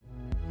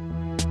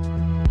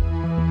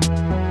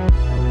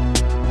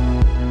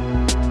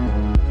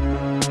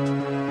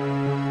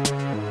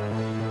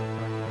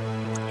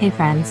Hey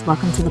friends,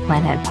 welcome to the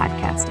Planhead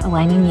Podcast,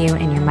 aligning you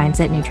in your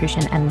mindset,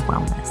 nutrition, and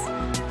wellness.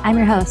 I'm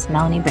your host,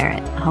 Melanie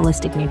Barrett, a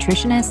holistic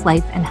nutritionist,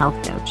 life, and health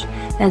coach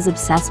that is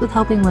obsessed with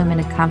helping women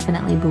to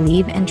confidently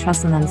believe and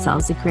trust in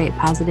themselves to create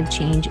positive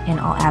change in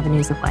all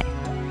avenues of life.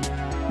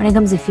 When it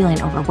comes to feeling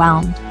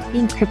overwhelmed,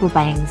 being crippled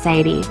by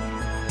anxiety,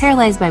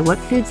 paralyzed by what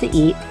foods to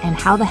eat, and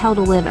how the hell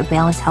to live a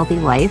balanced, healthy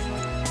life,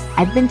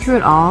 I've been through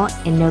it all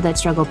and know that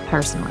struggle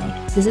personally.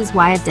 This is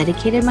why I've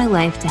dedicated my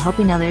life to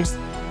helping others,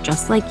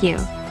 just like you,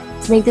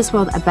 to make this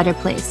world a better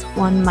place,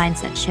 one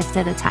mindset shift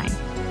at a time.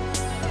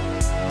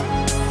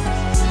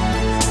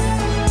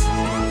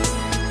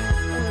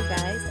 Hello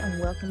guys, and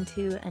welcome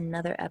to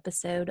another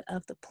episode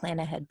of the Plan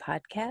Ahead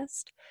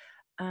Podcast.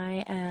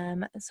 I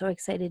am so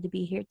excited to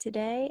be here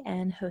today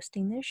and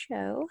hosting this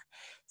show.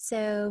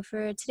 So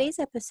for today's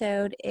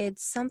episode,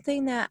 it's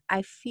something that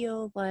I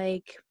feel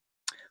like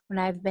when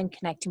I've been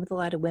connecting with a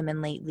lot of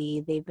women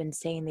lately, they've been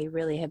saying they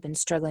really have been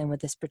struggling with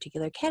this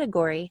particular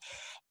category.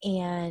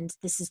 And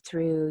this is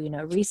through,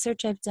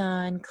 research I've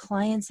done,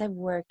 clients I've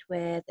worked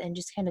with, and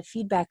just kind of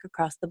feedback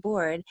across the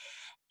board.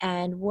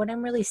 And what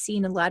I'm really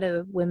seeing a lot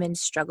of women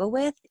struggle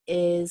with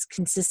is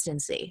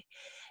consistency.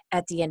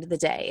 At the end of the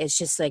day, it's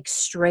just like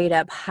straight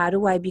up, how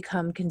do I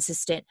become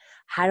consistent?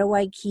 How do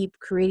I keep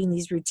creating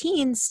these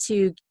routines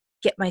to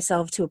get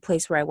myself to a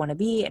place where I want to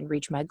be and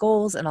reach my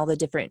goals and all the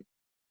different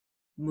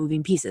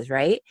moving pieces,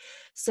 right?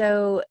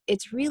 So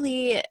it's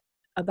really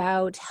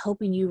about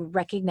helping you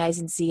recognize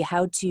and see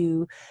how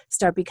to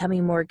start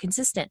becoming more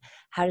consistent,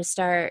 how to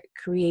start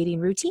creating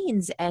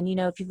routines. And,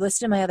 if you've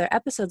listened to my other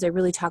episodes, I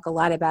really talk a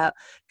lot about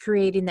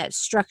creating that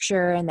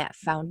structure and that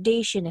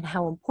foundation and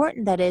how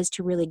important that is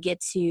to really get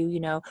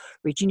to,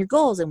 reaching your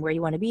goals and where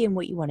you want to be and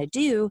what you want to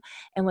do.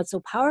 And what's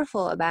so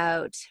powerful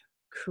about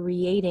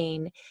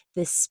creating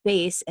this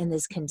space and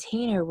this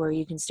container where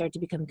you can start to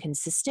become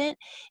consistent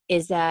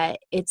is that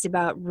it's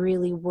about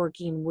really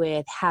working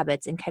with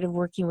habits and kind of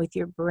working with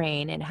your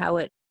brain and how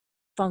it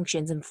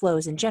functions and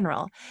flows in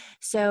general.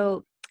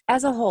 So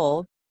as a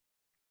whole,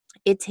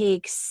 it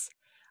takes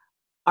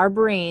our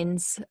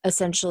brains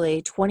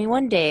essentially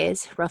 21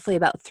 days, roughly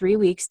about 3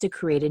 weeks to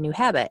create a new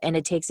habit. And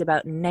it takes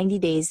about 90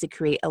 days to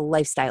create a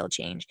lifestyle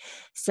change.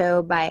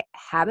 So by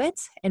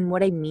habits, and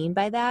what I mean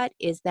by that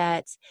is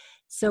that,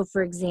 so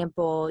for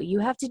example,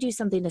 you have to do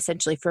something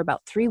essentially for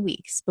about 3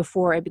 weeks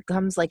before it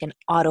becomes like an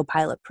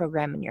autopilot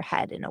program in your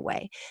head in a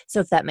way. So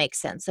if that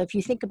makes sense. So if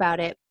you think about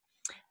it,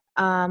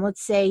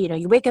 let's say,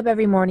 you wake up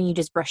every morning, you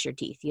just brush your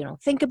teeth. You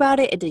don't think about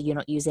it. You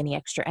don't use any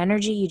extra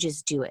energy. You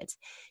just do it.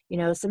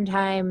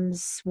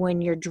 Sometimes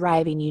when you're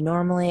driving, you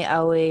normally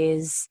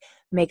always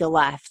make a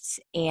left,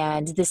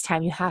 and this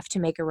time you have to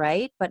make a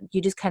right, but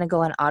you just kind of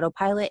go on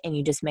autopilot and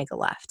you just make a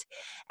left.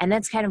 And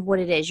that's kind of what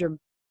it is.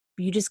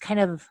 You just kind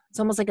of, it's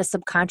almost like a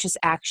subconscious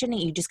action,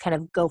 and you just kind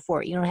of go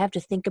for it. You don't have to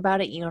think about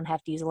it. You don't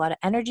have to use a lot of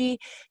energy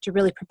to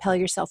really propel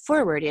yourself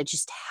forward. It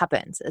just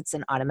happens. It's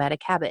an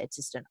automatic habit. It's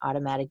just an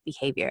automatic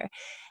behavior.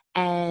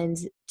 And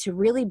to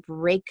really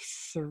break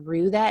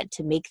through that,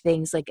 to make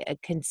things like a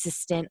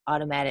consistent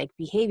automatic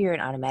behavior, an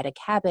automatic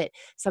habit,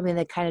 something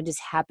that kind of just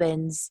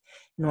happens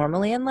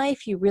normally in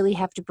life, you really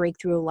have to break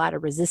through a lot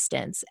of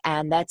resistance.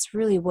 And that's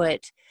really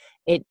what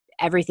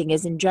everything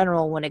is in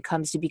general when it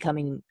comes to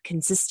becoming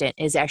consistent,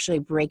 is actually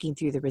breaking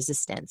through the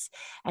resistance.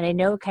 And I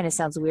know it kind of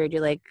sounds weird.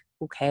 You're like,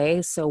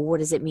 okay, so what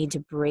does it mean to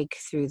break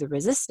through the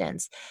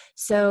resistance?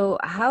 So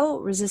how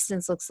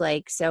resistance looks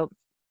like, so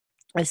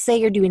let's say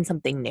you're doing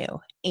something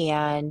new,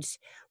 and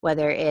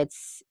whether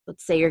it's,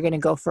 let's say you're going to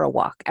go for a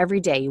walk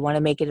every day, you want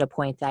to make it a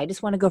point that I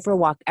just want to go for a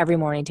walk every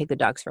morning, take the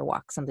dogs for a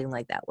walk, something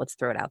like that. Let's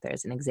throw it out there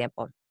as an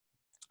example.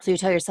 So you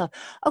tell yourself,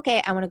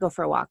 okay, I want to go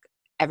for a walk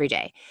every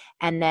day.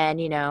 And then,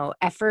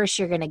 at first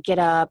you're going to get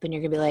up and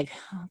you're going to be like,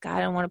 oh God,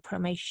 I don't want to put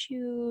on my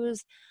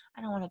shoes.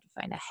 I don't want to have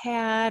to find a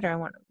hat, or I don't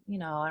want to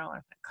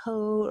put a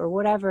coat or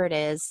whatever it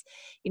is.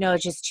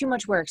 It's just too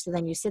much work. So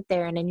then you sit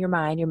there and in your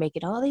mind, you're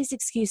making all these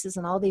excuses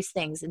and all these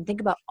things, and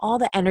think about all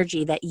the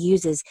energy that you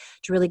uses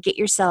to really get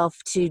yourself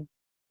to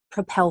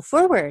propel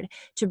forward,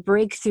 to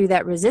break through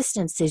that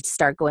resistance to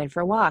start going for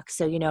a walk.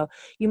 So,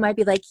 you might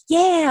be like,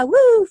 yeah,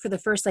 woo, for the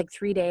first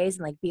 3 days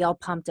and be all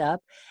pumped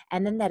up.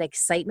 And then that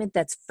excitement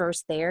that's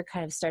first there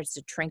kind of starts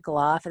to trickle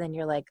off. And then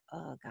you're like,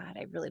 oh God,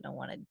 I really don't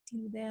want to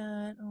do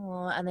that.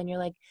 Oh, and then you're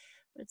like,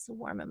 but it's so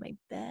warm in my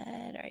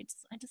bed, or I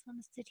just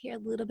want to sit here a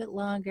little bit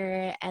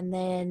longer. And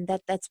then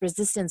that's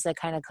resistance that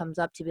kind of comes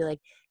up to be like,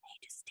 hey,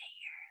 just stay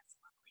here. It's a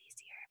little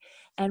easier.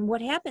 And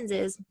what happens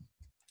is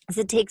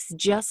it takes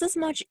just as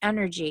much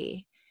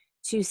energy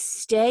to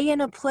stay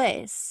in a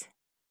place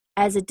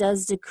as it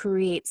does to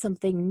create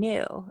something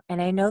new.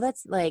 And I know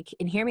that's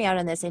and hear me out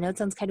on this, I know it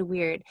sounds kind of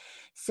weird.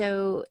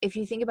 So if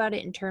you think about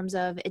it in terms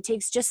of, it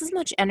takes just as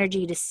much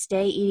energy to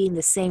stay eating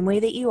the same way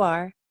that you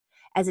are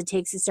as it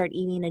takes to start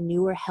eating a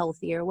newer,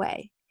 healthier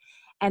way.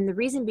 And the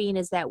reason being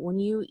is that when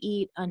you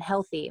eat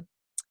unhealthy,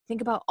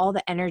 think about all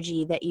the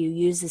energy that you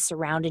use to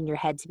surround in your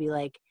head to be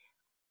like,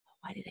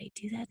 why did I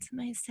do that to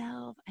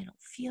myself? I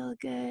don't feel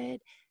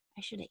good.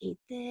 I should have ate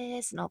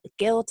this, and all the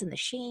guilt and the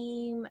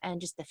shame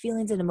and just the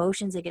feelings and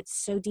emotions that get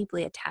so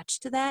deeply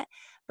attached to that.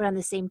 But on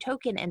the same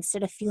token,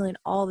 instead of feeling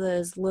all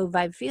those low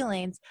vibe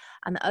feelings,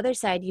 on the other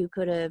side, you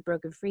could have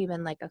broken free,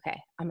 been like, okay,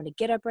 I'm going to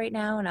get up right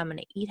now and I'm going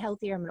to eat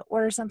healthier. I'm going to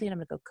order something. I'm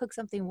going to go cook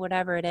something,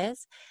 whatever it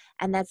is.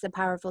 And that's the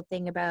powerful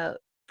thing about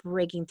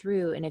breaking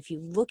through. And if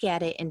you look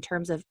at it in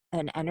terms of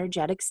an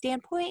energetic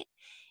standpoint,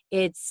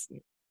 it's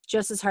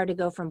just as hard to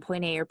go from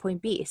point A or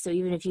point B. So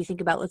even if you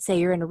think about, let's say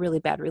you're in a really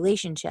bad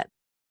relationship,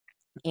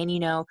 and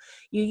you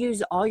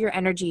use all your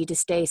energy to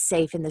stay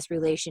safe in this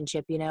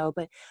relationship,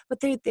 but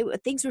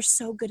things were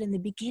so good in the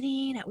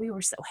beginning, we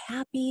were so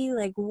happy,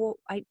 like, well,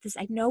 I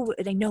know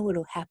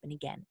it'll happen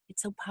again,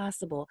 it's so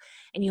possible,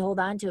 and you hold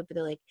on to it, but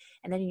they're like,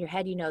 and then in your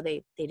head,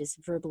 they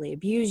just verbally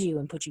abuse you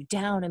and put you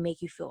down and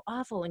make you feel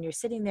awful, and you're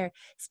sitting there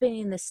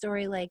spinning the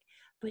story like,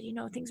 but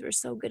things were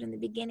so good in the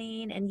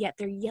beginning, and yet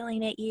they're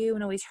yelling at you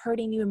and always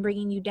hurting you and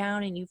bringing you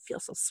down, and you feel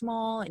so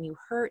small and you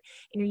hurt,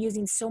 and you're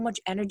using so much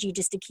energy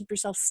just to keep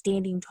yourself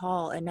standing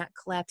tall and not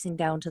collapsing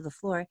down to the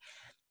floor.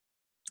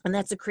 And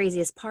that's the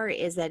craziest part,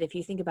 is that if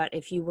you think about,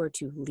 if you were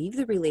to leave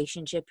the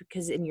relationship,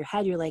 because in your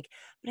head you're like,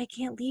 but I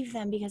can't leave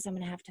them because I'm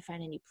going to have to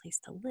find a new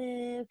place to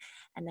live,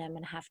 and then I'm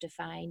going to have to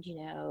find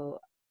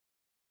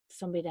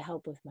somebody to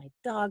help with my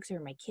dogs or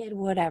my kid,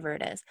 whatever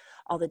it is,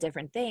 all the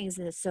different things.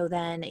 And so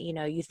then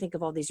you think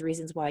of all these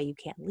reasons why you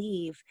can't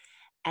leave,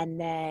 and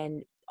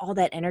then all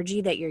that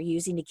energy that you're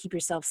using to keep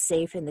yourself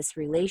safe in this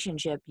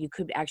relationship, you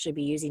could actually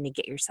be using to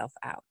get yourself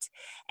out.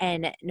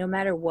 And no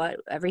matter what,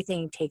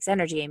 everything takes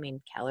energy. I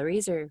mean,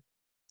 calories are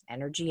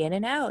energy in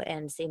and out.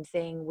 And same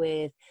thing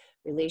with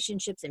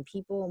relationships and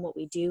people and what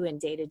we do in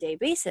day-to-day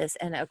basis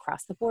and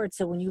across the board.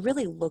 So when you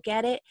really look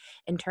at it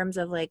in terms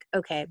of like,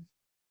 okay,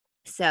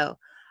 so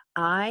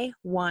I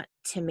want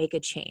to make a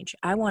change.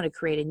 I want to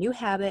create a new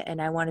habit,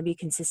 and I want to be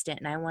consistent,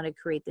 and I want to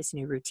create this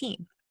new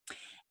routine.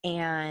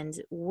 And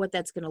what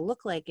that's going to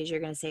look like is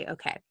you're going to say,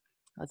 okay,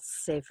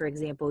 let's say, for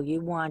example,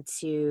 you want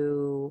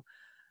to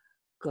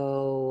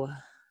go,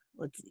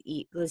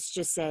 let's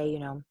just say,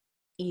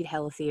 eat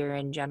healthier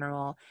in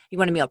general. You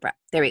want to meal prep.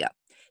 There we go.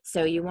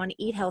 So you want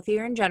to eat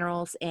healthier in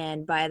general.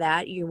 And by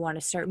that, you want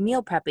to start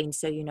meal prepping.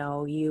 So,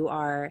 you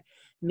are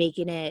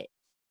making it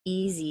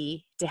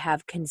easy to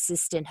have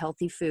consistent,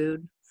 healthy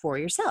food for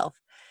yourself.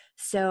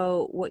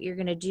 So what you're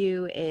going to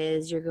do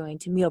is you're going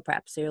to meal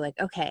prep. So you're like,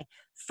 okay,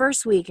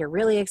 first week, you're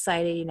really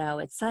excited.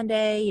 It's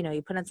Sunday,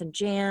 you put on some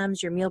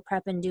jams, you're meal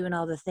prepping, doing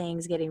all the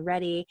things, getting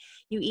ready.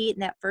 You eat in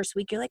that first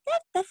week, you're like,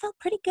 that felt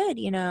pretty good,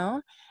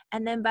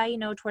 And then by,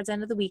 towards the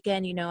end of the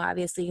weekend,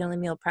 obviously you only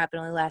meal prep, it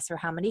only lasts for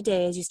how many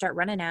days, you start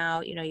running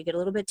out, you get a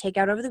little bit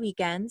takeout over the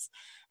weekends.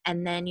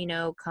 And then,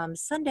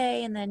 comes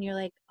Sunday, and then you're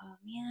like, oh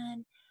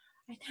man,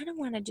 I kind of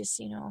want to just,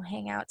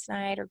 hang out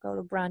tonight or go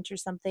to brunch or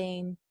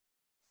something.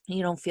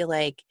 You don't feel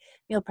like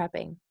meal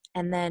prepping.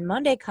 And then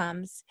Monday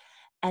comes,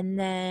 and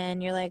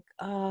then you're like,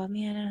 oh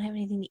man, I don't have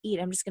anything to eat,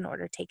 I'm just going to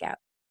order takeout.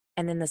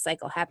 And then the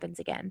cycle happens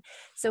again.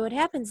 So what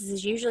happens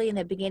is usually in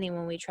the beginning,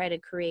 when we try to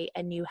create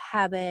a new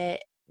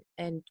habit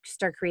and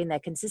start creating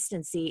that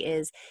consistency,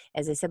 is,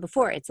 as I said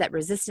before, it's that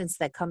resistance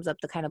that comes up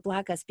to kind of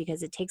block us,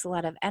 because it takes a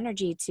lot of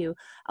energy to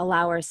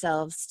allow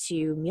ourselves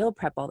to meal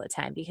prep all the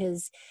time.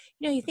 Because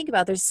you think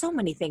about, there's so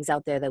many things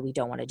out there that we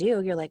don't want to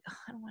do. You're like, oh,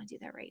 I don't want to do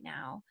that right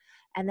now,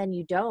 and then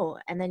you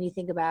don't, and then you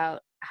think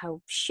about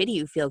how shitty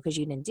you feel because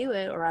you didn't do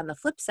it. Or on the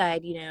flip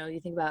side, you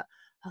think about,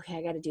 okay,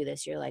 I got to do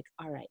this. You're like,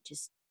 all right,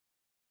 just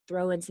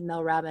throw in some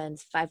Mel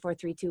Robbins, 5, 4,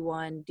 3, 2,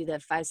 1, do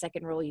that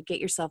 5-second rule. You get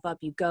yourself up,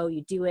 you go,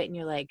 you do it, and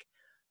you're like,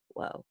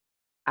 whoa,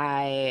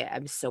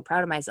 I'm so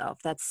proud of myself.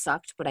 That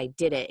sucked, but I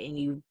did it. And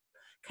you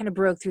kind of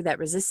broke through that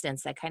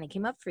resistance that kind of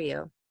came up for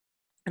you.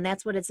 And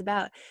that's what it's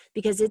about,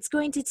 because it's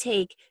going to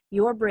take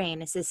your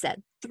brain, as I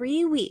said,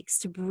 3 weeks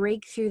to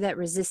break through that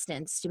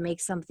resistance to make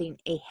something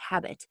a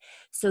habit.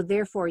 So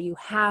therefore, you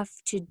have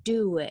to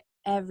do it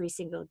every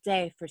single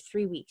day for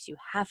 3 weeks. You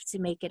have to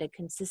make it a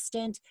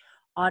consistent,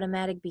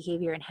 automatic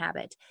behavior and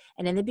habit.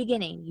 And in the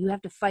beginning, you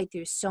have to fight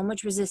through so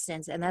much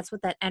resistance. And that's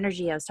what that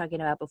energy I was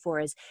talking about before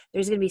is.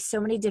 There's going to be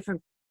so many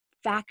different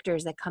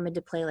factors that come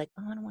into play, like,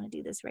 oh, I don't want to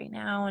do this right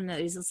now. And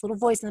there's this little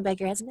voice in the back of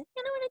your head saying,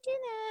 I don't want to do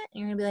that. And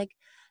you're going to be like,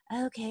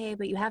 okay,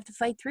 but you have to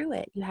fight through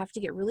it. You have to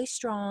get really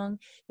strong.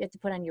 You have to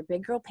put on your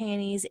big girl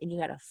panties, and you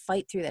got to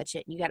fight through that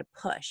shit. You got to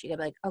push. You got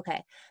to be like,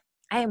 okay,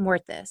 I am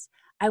worth this.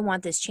 I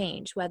want this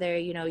change. Whether,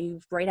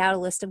 you write out a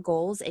list of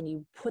goals and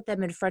you put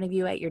them in front of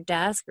you at your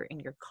desk or in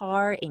your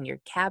car, in your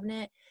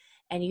cabinet,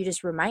 and you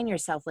just remind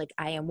yourself, like,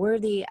 I am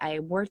worthy. I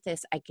am worth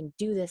this. I can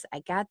do this.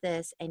 I got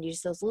this. And you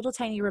just, those little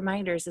tiny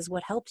reminders is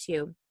what helps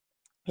you.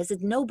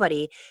 Because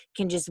nobody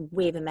can just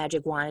wave a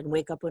magic wand and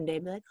wake up one day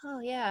and be like, oh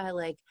yeah,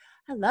 like,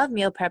 I love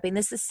meal prepping.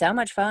 This is so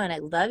much fun. I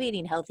love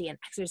eating healthy and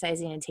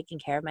exercising and taking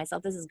care of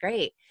myself. This is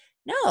great.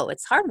 No,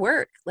 it's hard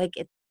work. Like,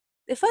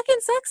 it fucking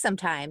sucks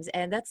sometimes,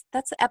 and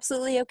that's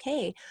absolutely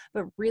okay.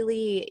 But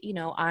really,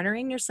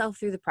 honoring yourself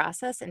through the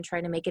process and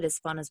trying to make it as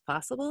fun as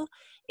possible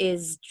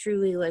is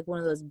truly like one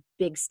of those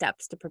big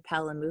steps to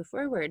propel and move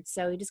forward.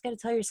 So you just got to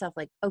tell yourself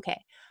like,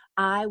 okay,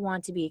 I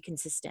want to be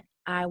consistent.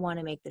 I want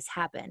to make this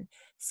happen.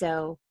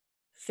 So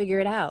figure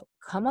it out.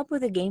 Come up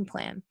with a game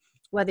plan.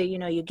 Whether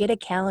you get a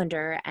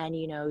calendar and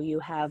you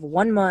have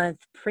 1 month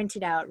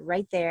printed out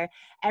right there.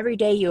 Every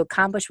day you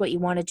accomplish what you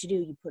wanted to do.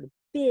 You put a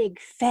big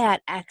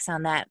fat X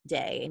on that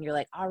day and you're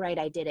like, all right,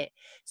 I did it.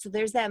 So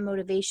there's that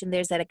motivation,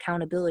 there's that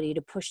accountability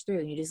to push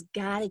through. You just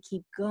got to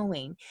keep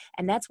going.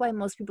 And that's why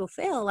most people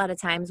fail a lot of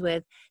times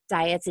with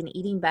diets and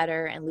eating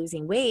better and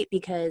losing weight,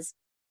 because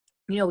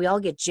we all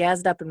get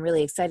jazzed up and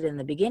really excited in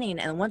the beginning.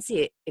 And once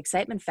the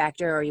excitement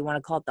factor, or you want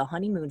to call it the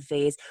honeymoon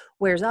phase,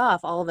 wears off,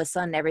 all of a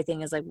sudden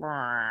everything is like,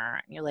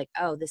 and you're like,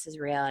 oh, this is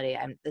reality.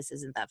 This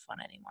isn't that fun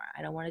anymore.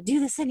 I don't want to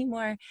do this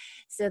anymore.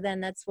 So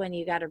then that's when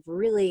you got to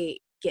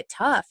really get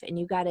tough and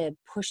you got to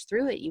push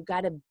through it. You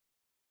got to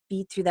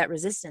beat through that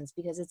resistance,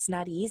 because it's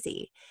not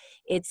easy.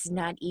 It's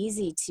not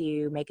easy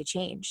to make a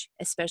change,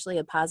 especially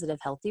a positive,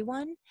 healthy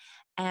one.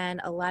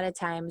 And a lot of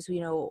times,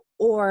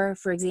 or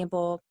for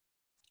example,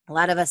 a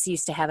lot of us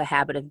used to have a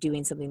habit of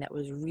doing something that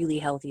was really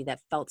healthy,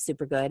 that felt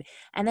super good.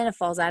 And then it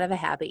falls out of a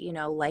habit.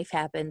 Life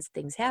happens,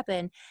 things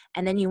happen.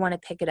 And then you want to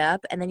pick it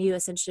up. And then you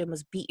essentially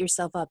almost beat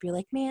yourself up. You're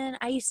like, man,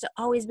 I used to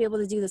always be able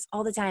to do this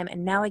all the time.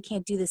 And now I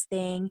can't do this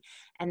thing.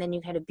 And then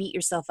you kind of beat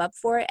yourself up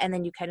for it. And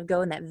then you kind of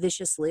go in that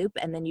vicious loop.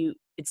 And then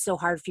it's so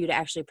hard for you to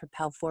actually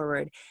propel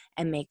forward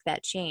and make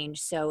that change.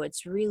 So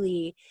it's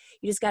really,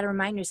 you just got to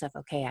remind yourself,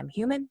 okay, I'm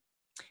human.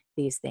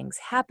 These things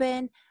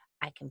happen.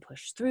 I can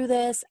push through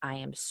this. I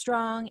am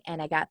strong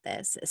and I got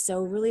this.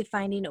 So really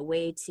finding a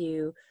way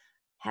to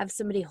have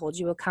somebody hold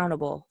you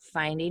accountable,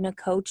 finding a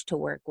coach to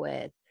work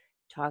with,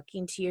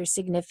 talking to your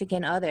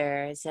significant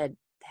other. I said,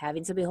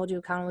 having somebody hold you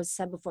accountable, as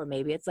I said before,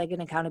 maybe it's like an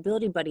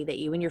accountability buddy that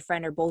you and your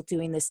friend are both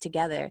doing this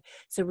together.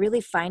 So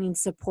really finding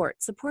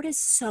support. Support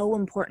is so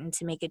important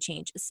to make a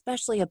change,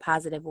 especially a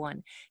positive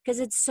one, because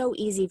it's so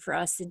easy for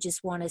us to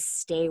just want to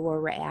stay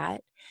where we're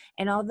at.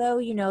 And although,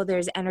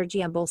 there's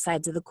energy on both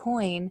sides of the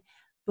coin,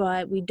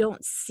 but we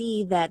don't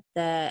see that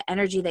the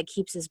energy that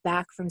keeps us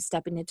back from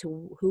stepping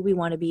into who we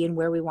want to be and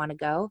where we want to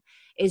go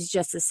is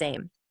just the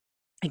same.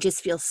 It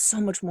just feels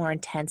so much more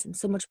intense and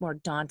so much more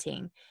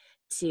daunting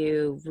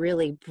to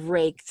really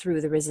break through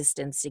the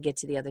resistance to get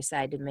to the other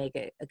side, to make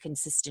a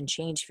consistent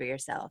change for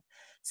yourself.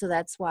 So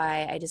that's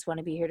why I just want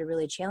to be here to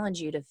really challenge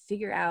you to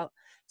figure out.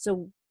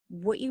 So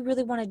what you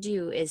really want to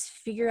do is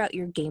figure out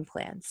your game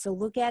plan. So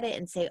look at it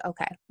and say,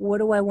 okay, what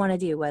do I want to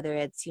do? Whether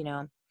it's,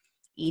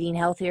 eating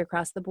healthy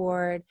across the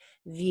board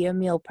via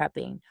meal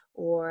prepping,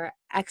 or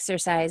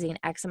exercising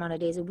X amount of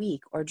days a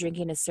week, or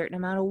drinking a certain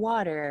amount of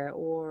water,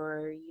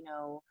 or,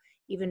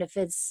 even if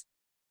it's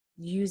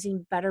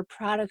using better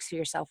products for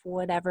yourself,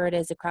 whatever it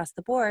is across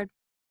the board,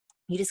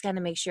 you just got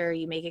to make sure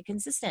you make it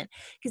consistent.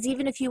 Because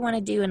even if you want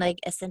to do an like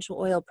essential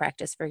oil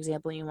practice, for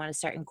example, and you want to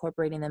start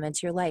incorporating them into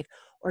your life,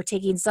 or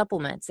taking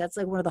supplements, that's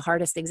like one of the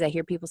hardest things I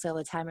hear people say all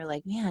the time. Are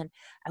like, man,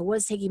 I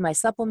was taking my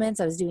supplements,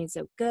 I was doing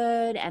so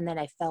good, and then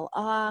I fell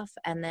off.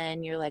 And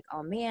then you're like,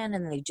 oh man,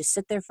 and then they just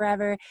sit there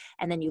forever.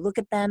 And then you look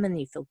at them and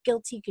you feel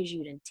guilty because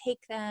you didn't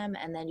take them.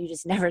 And then you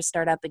just never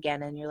start up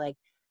again. And you're like,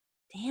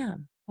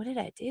 damn, what did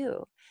I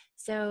do?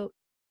 So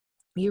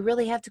you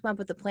really have to come up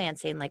with a plan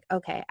saying like,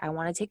 okay, I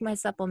want to take my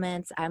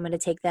supplements. I'm going to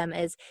take them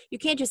as, you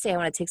can't just say I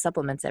want to take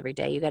supplements every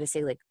day. You got to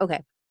say like,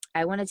 okay,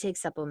 I want to take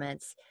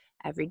supplements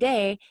every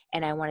day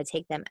and I want to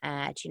take them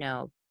at,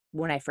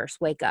 when I first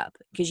wake up,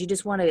 because you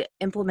just want to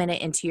implement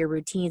it into your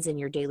routines and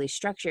your daily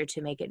structure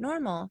to make it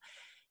normal.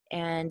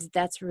 And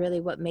that's really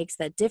what makes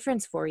that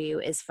difference for you,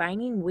 is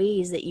finding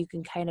ways that you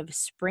can kind of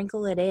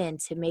sprinkle it in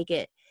to make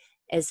it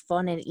as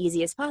fun and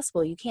easy as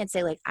possible. You can't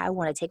say like, I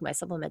want to take my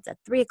supplements at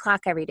 3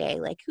 o'clock every day.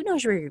 Like, who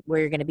knows where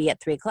you're going to be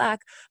at 3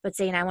 o'clock, but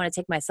saying I want to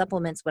take my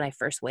supplements when I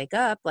first wake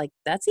up, like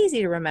that's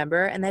easy to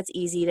remember. And that's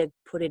easy to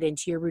put it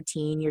into your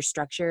routine, your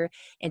structure,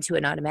 into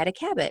an automatic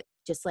habit.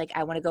 Just like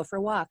I want to go for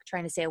a walk,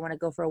 trying to say I want to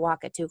go for a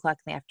walk at 2 o'clock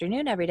in the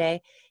afternoon every day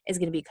is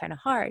going to be kind of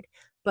hard.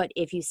 But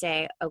if you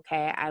say,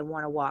 okay, I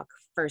want to walk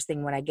first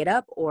thing when I get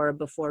up, or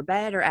before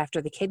bed, or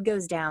after the kid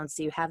goes down,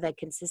 so you have that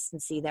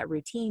consistency, that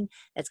routine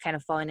that's kind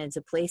of falling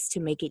into place to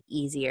make it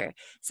easier.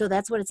 So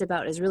that's what it's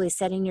about, is really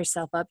setting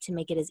yourself up to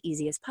make it as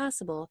easy as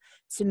possible,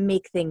 to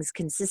make things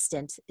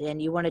consistent.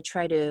 And you want to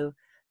try to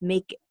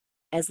make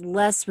as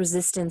less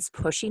resistance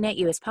pushing at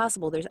you as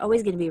possible. There's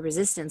always going to be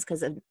resistance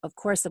because of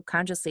course,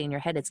 subconsciously in your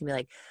head, it's gonna be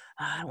like,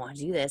 oh, I don't want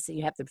to do this. And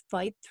you have to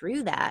fight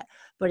through that.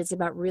 But it's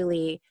about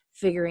really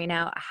figuring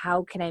out,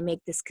 how can I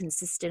make this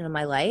consistent in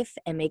my life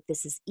and make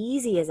this as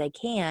easy as I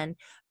can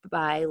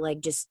by like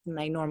just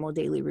my normal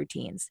daily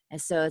routines.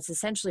 And so it's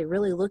essentially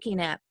really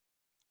looking at,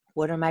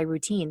 what are my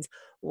routines?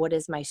 What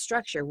is my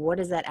structure? What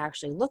does that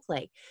actually look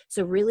like?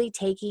 So really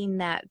taking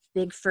that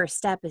big first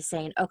step is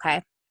saying,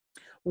 okay,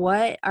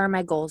 what are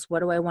my goals? What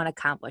do I want to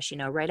accomplish?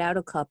 Write out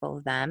a couple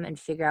of them and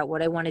figure out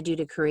what I want to do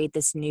to create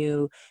this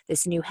new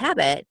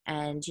habit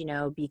and,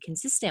 be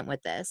consistent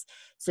with this.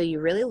 So you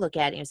really look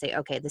at it and you say,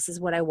 okay, this is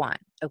what I want.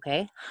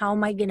 Okay, how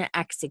am I going to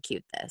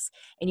execute this?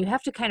 And you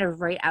have to kind of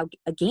write out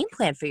a game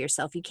plan for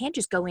yourself. You can't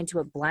just go into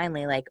it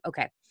blindly like,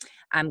 okay,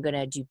 I'm going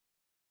to do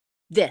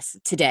this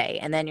today.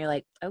 And then you're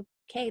like,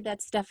 okay,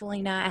 that's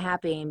definitely not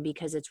happening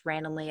because it's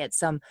randomly at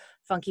some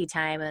funky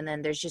time. And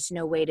then there's just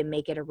no way to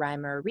make it a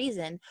rhyme or a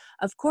reason.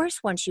 Of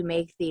course, once you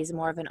make these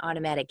more of an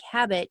automatic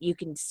habit, you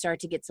can start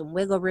to get some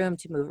wiggle room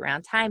to move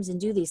around times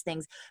and do these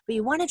things. But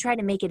you want to try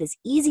to make it as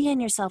easy on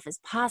yourself as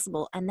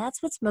possible. And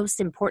that's what's most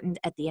important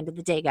at the end of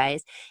the day,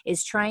 guys,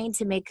 is trying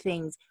to make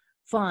things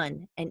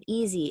fun and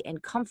easy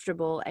and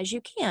comfortable as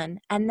you can.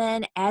 And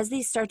then as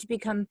these start to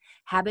become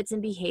habits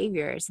and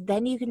behaviors,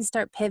 then you can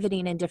start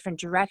pivoting in different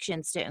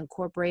directions to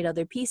incorporate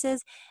other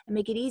pieces and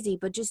make it easy.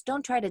 But just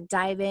don't try to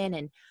dive in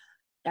and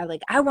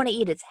like, I want to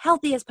eat as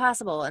healthy as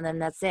possible. And then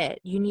that's it.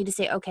 You need to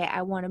say, okay,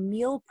 I want to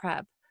meal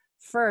prep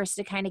first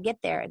to kind of get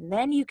there. And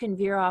then you can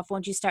veer off.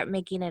 Once you start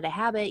making it a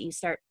habit, you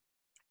start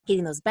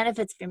getting those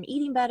benefits from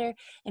eating better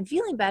and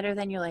feeling better.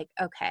 Then you're like,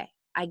 okay,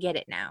 I get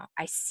it now.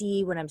 I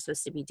see what I'm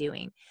supposed to be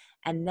doing.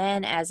 And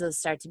then as those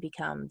start to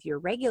become your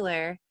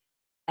regular,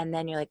 and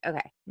then you're like,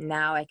 okay,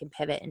 now I can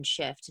pivot and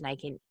shift and I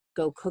can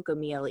go cook a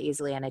meal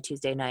easily on a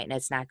Tuesday night and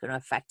it's not going to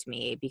affect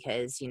me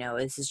because,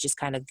 this is just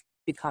kind of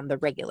become the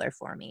regular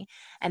for me.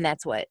 And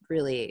that's what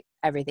really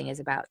everything is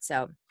about.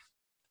 So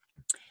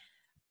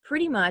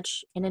pretty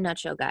much in a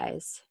nutshell,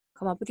 guys,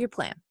 come up with your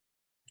plan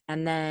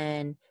and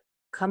then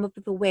come up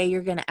with a way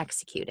you're going to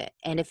execute it.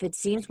 And if it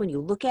seems, when you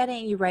look at it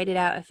and you write it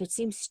out, if it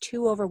seems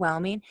too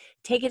overwhelming,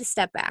 take it a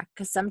step back,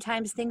 because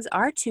sometimes things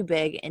are too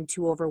big and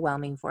too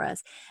overwhelming for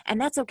us.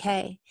 And that's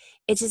okay.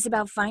 It's just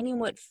about finding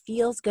what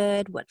feels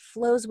good, what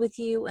flows with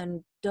you,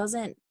 and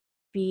doesn't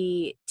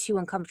be too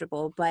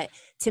uncomfortable. But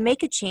to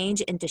make a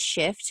change and to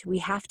shift, we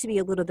have to be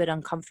a little bit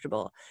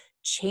uncomfortable.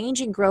 Change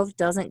and growth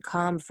doesn't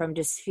come from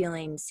just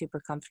feeling super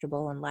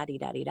comfortable and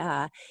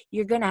la-di-da-di-da.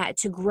 You're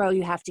to grow,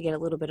 you have to get a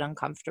little bit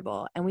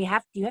uncomfortable. And you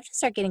have to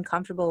start getting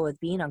comfortable with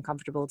being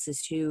uncomfortable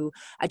to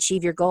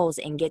achieve your goals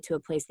and get to a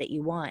place that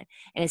you want.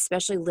 And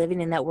especially living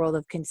in that world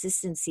of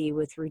consistency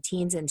with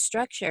routines and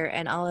structure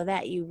and all of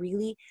that, you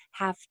really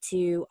have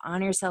to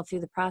honor yourself through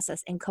the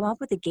process and come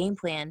up with a game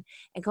plan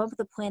and come up with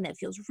a plan that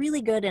feels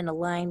really good and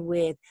aligned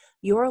with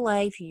your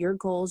life, your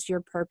goals,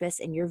 your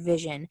purpose, and your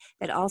vision,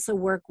 that also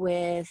work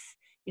with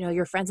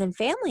your friends and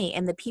family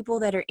and the people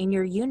that are in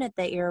your unit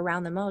that you're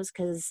around the most,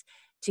 because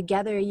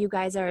together you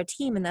guys are a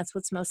team and that's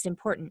what's most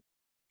important.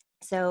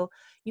 So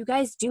you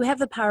guys do have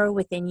the power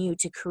within you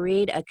to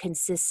create a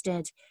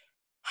consistent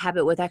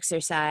habit with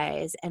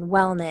exercise and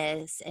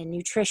wellness and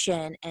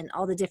nutrition and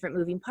all the different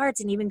moving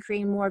parts, and even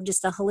creating more of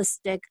just a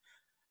holistic,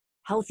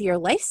 healthier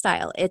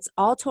lifestyle. It's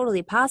all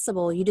totally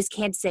possible. You just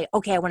can't say,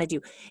 okay, I want to do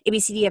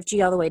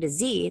ABCDFG all the way to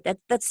Z.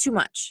 That's too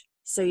much.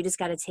 So you just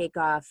got to take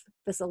off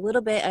just a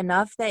little bit,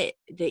 enough that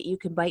you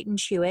can bite and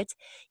chew it.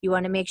 You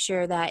want to make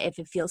sure that if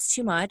it feels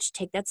too much,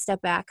 take that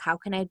step back. How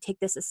can I take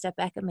this a step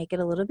back and make it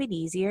a little bit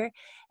easier?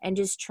 And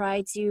just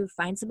try to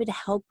find somebody to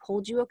help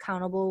hold you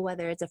accountable,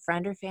 whether it's a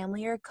friend or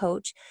family or a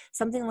coach,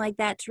 something like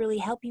that, to really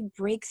help you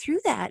break through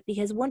that.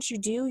 Because once you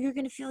do, you're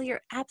going to feel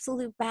your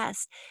absolute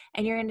best.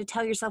 And you're going to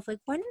tell yourself, like,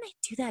 why didn't I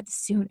do that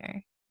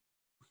sooner?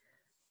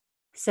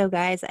 So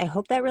guys, I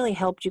hope that really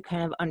helped you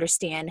kind of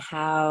understand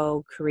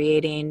how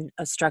creating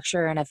a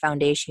structure and a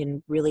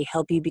foundation really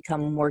help you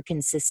become more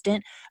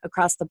consistent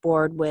across the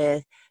board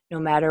with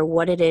no matter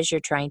what it is you're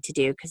trying to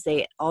do. Because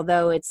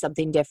although it's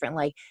something different,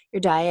 like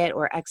your diet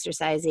or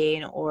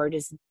exercising or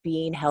just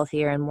being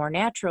healthier and more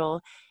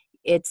natural,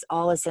 it's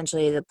all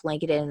essentially the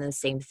blanketed in the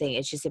same thing.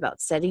 It's just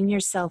about setting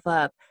yourself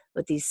up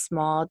with these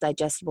small,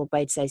 digestible,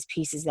 bite-sized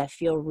pieces that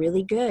feel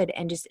really good,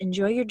 and just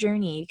enjoy your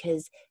journey,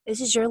 because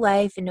this is your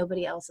life and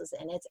nobody else's,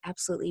 and it's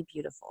absolutely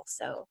beautiful.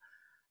 So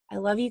I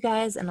love you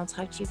guys, and I'll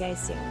talk to you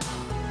guys soon.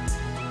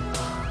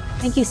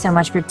 Thank you so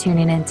much for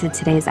tuning in to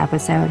today's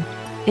episode.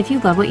 If you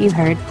love what you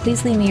heard,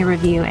 please leave me a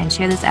review and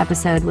share this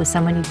episode with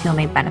someone you feel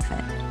may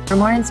benefit. For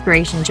more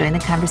inspiration, join the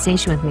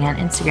conversation with me on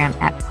Instagram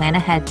at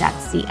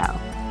planahead.co.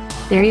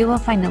 There you will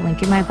find a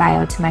link in my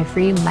bio to my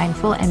free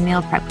mindful and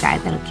meal prep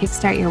guide that'll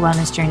kickstart your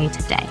wellness journey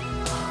today.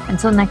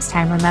 Until next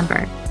time,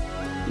 remember,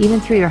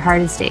 even through your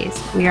hardest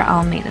days, we are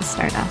all made of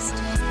stardust.